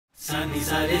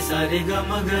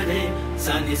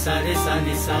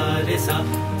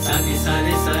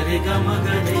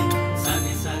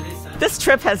This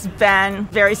trip has been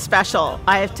very special.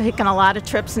 I have taken a lot of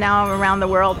trips now around the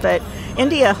world, but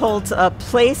India holds a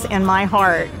place in my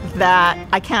heart that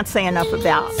I can't say enough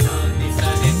about.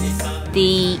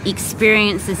 The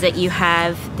experiences that you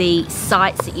have, the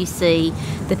sights that you see,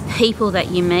 the people that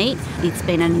you meet, it's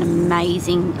been an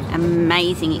amazing,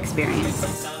 amazing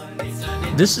experience.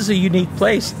 This is a unique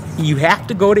place. You have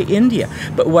to go to India.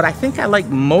 But what I think I like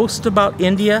most about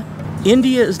India,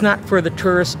 India is not for the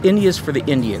tourists, India is for the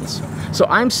Indians. So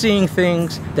I'm seeing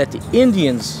things that the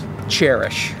Indians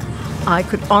cherish. I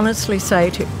could honestly say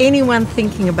to anyone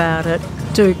thinking about it,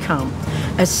 do come,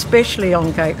 especially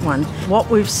on Gate 1. What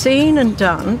we've seen and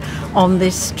done on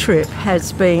this trip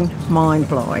has been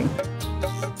mind-blowing.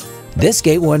 This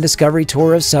Gate 1 Discovery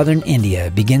Tour of Southern India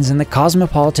begins in the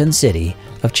cosmopolitan city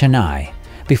of Chennai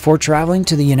before traveling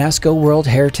to the UNESCO World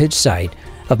Heritage Site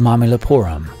of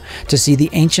Mamilapuram to see the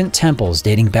ancient temples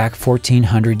dating back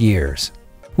 1400 years.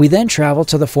 We then travel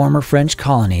to the former French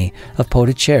colony of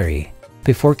Pondicherry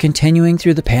before continuing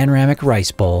through the panoramic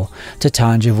rice bowl to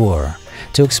Tanjavur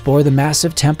to explore the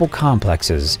massive temple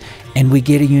complexes, and we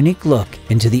get a unique look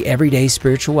into the everyday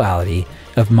spirituality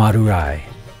of Madurai.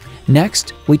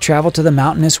 Next, we travel to the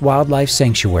mountainous wildlife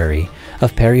sanctuary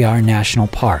of Periyar National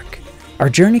Park. Our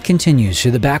journey continues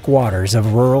through the backwaters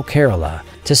of rural Kerala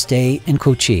to stay in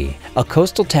Kochi, a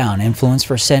coastal town influenced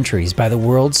for centuries by the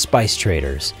world's spice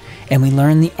traders, and we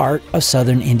learn the art of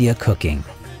southern India cooking.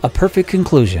 A perfect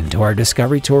conclusion to our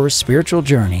Discovery Tour's spiritual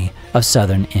journey of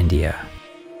southern India.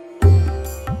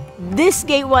 This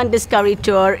Gate 1 Discovery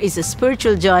Tour is a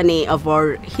spiritual journey of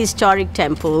our historic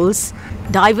temples,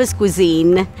 diverse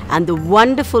cuisine, and the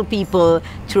wonderful people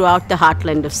throughout the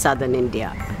heartland of southern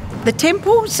India. The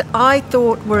temples I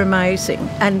thought were amazing,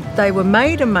 and they were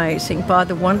made amazing by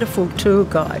the wonderful tour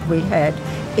guide we had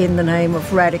in the name of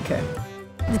Radhika.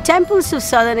 The temples of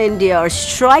southern India are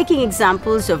striking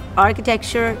examples of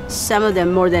architecture, some of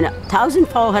them more than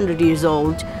 1,400 years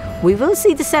old. We will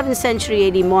see the 7th century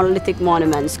AD monolithic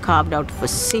monuments carved out of a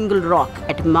single rock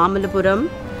at Mamilapuram,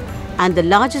 and the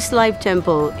largest live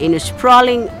temple in a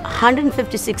sprawling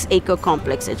 156-acre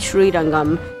complex at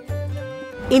Srirangam.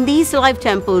 In these live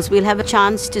temples, we'll have a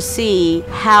chance to see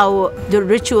how the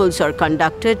rituals are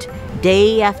conducted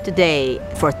day after day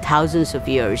for thousands of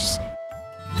years.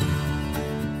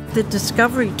 The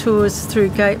Discovery Tours through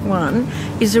Gate 1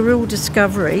 is a real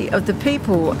discovery of the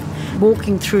people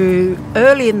walking through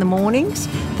early in the mornings,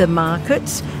 the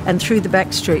markets, and through the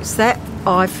back streets. That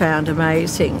I found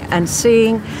amazing, and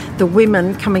seeing the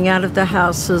women coming out of the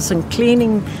houses and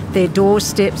cleaning their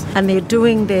doorsteps, and they're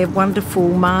doing their wonderful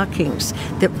markings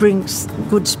that brings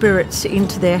good spirits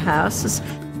into their houses.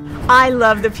 I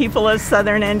love the people of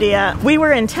southern India. We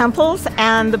were in temples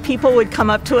and the people would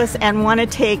come up to us and want to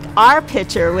take our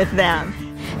picture with them.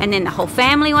 And then the whole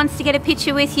family wants to get a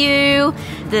picture with you.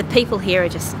 The people here are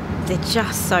they're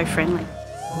just so friendly.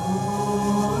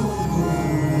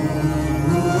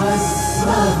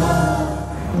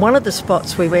 One of the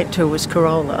spots we went to was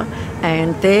Kerala,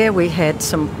 and there we had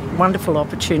some wonderful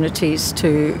opportunities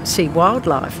to see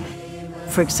wildlife.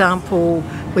 For example,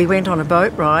 we went on a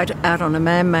boat ride out on a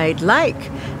man-made lake,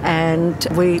 and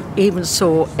we even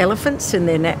saw elephants in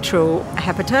their natural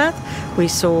habitat. We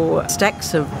saw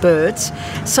stacks of birds.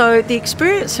 So the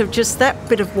experience of just that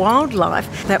bit of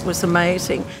wildlife, that was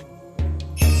amazing.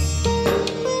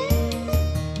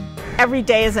 Every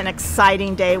day is an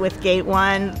exciting day with Gate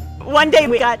 1. One day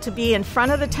we got to be in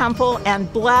front of the temple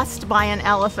and blessed by an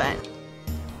elephant.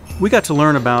 We got to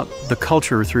learn about the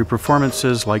culture through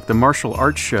performances like the martial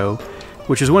arts show,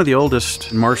 which is one of the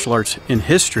oldest martial arts in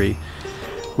history.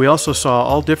 We also saw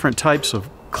all different types of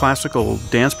classical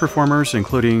dance performers,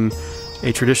 including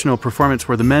a traditional performance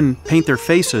where the men paint their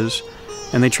faces,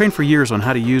 and they train for years on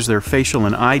how to use their facial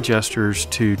and eye gestures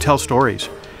to tell stories.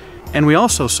 And we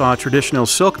also saw traditional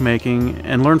silk making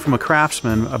and learned from a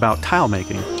craftsman about tile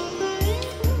making.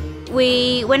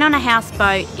 We went on a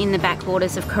houseboat in the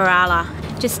backwaters of Kerala,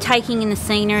 just taking in the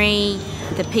scenery,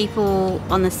 the people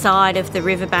on the side of the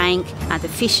riverbank, the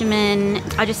fishermen.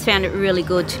 I just found it really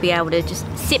good to be able to just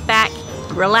sit back,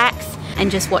 relax, and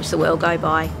just watch the world go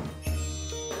by.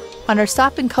 On our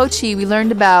stop in Kochi, we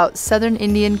learned about Southern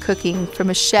Indian cooking from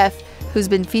a chef who's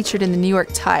been featured in the New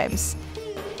York Times.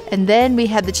 And then we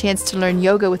had the chance to learn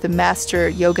yoga with a master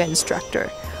yoga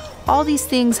instructor. All these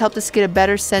things helped us get a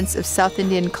better sense of South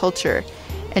Indian culture,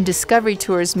 and Discovery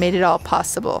Tours made it all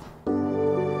possible.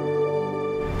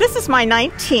 This is my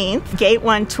 19th Gate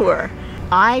 1 tour.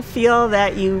 I feel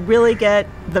that you really get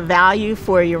the value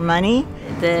for your money.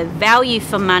 The value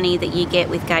for money that you get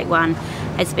with Gate 1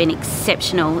 has been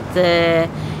exceptional. The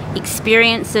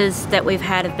experiences that we've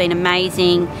had have been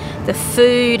amazing. The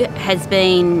food has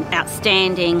been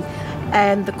outstanding.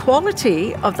 And the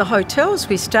quality of the hotels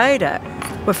we stayed at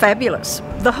were fabulous.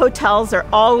 The hotels are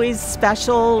always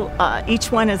special.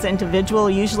 Each one is individual,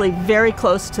 usually very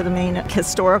close to the main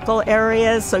historical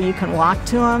areas, so you can walk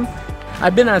to them.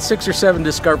 I've been on 6 or 7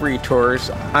 Discovery tours.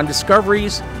 On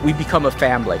Discoveries, we become a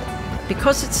family.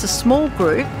 Because it's a small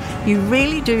group, you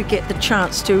really do get the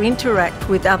chance to interact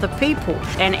with other people.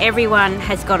 And everyone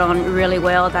has got on really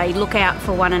well. They look out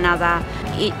for one another.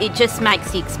 It just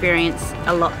makes the experience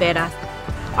a lot better.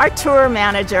 Our tour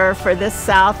manager for this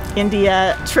South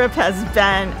India trip has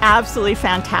been absolutely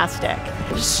fantastic.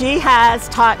 She has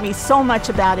taught me so much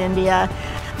about India.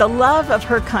 The love of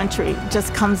her country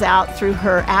just comes out through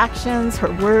her actions,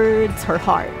 her words, her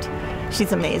heart.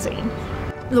 She's amazing.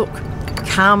 Look,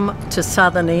 come to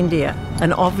southern India,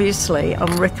 and obviously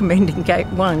I'm recommending Gate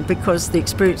 1 because the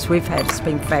experience we've had has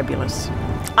been fabulous.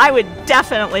 I would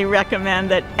definitely recommend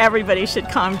that everybody should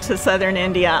come to southern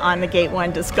India on the Gate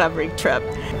 1 Discovery trip.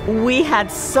 We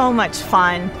had so much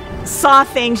fun, saw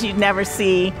things you'd never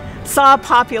see, saw a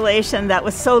population that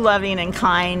was so loving and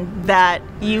kind that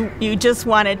you just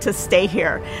wanted to stay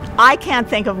here. I can't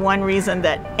think of one reason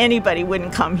that anybody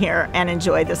wouldn't come here and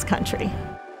enjoy this country.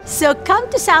 So come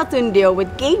to South India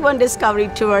with Gate 1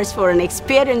 Discovery Tours for an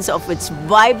experience of its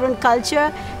vibrant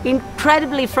culture,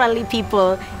 incredibly friendly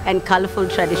people, and colorful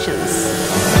traditions.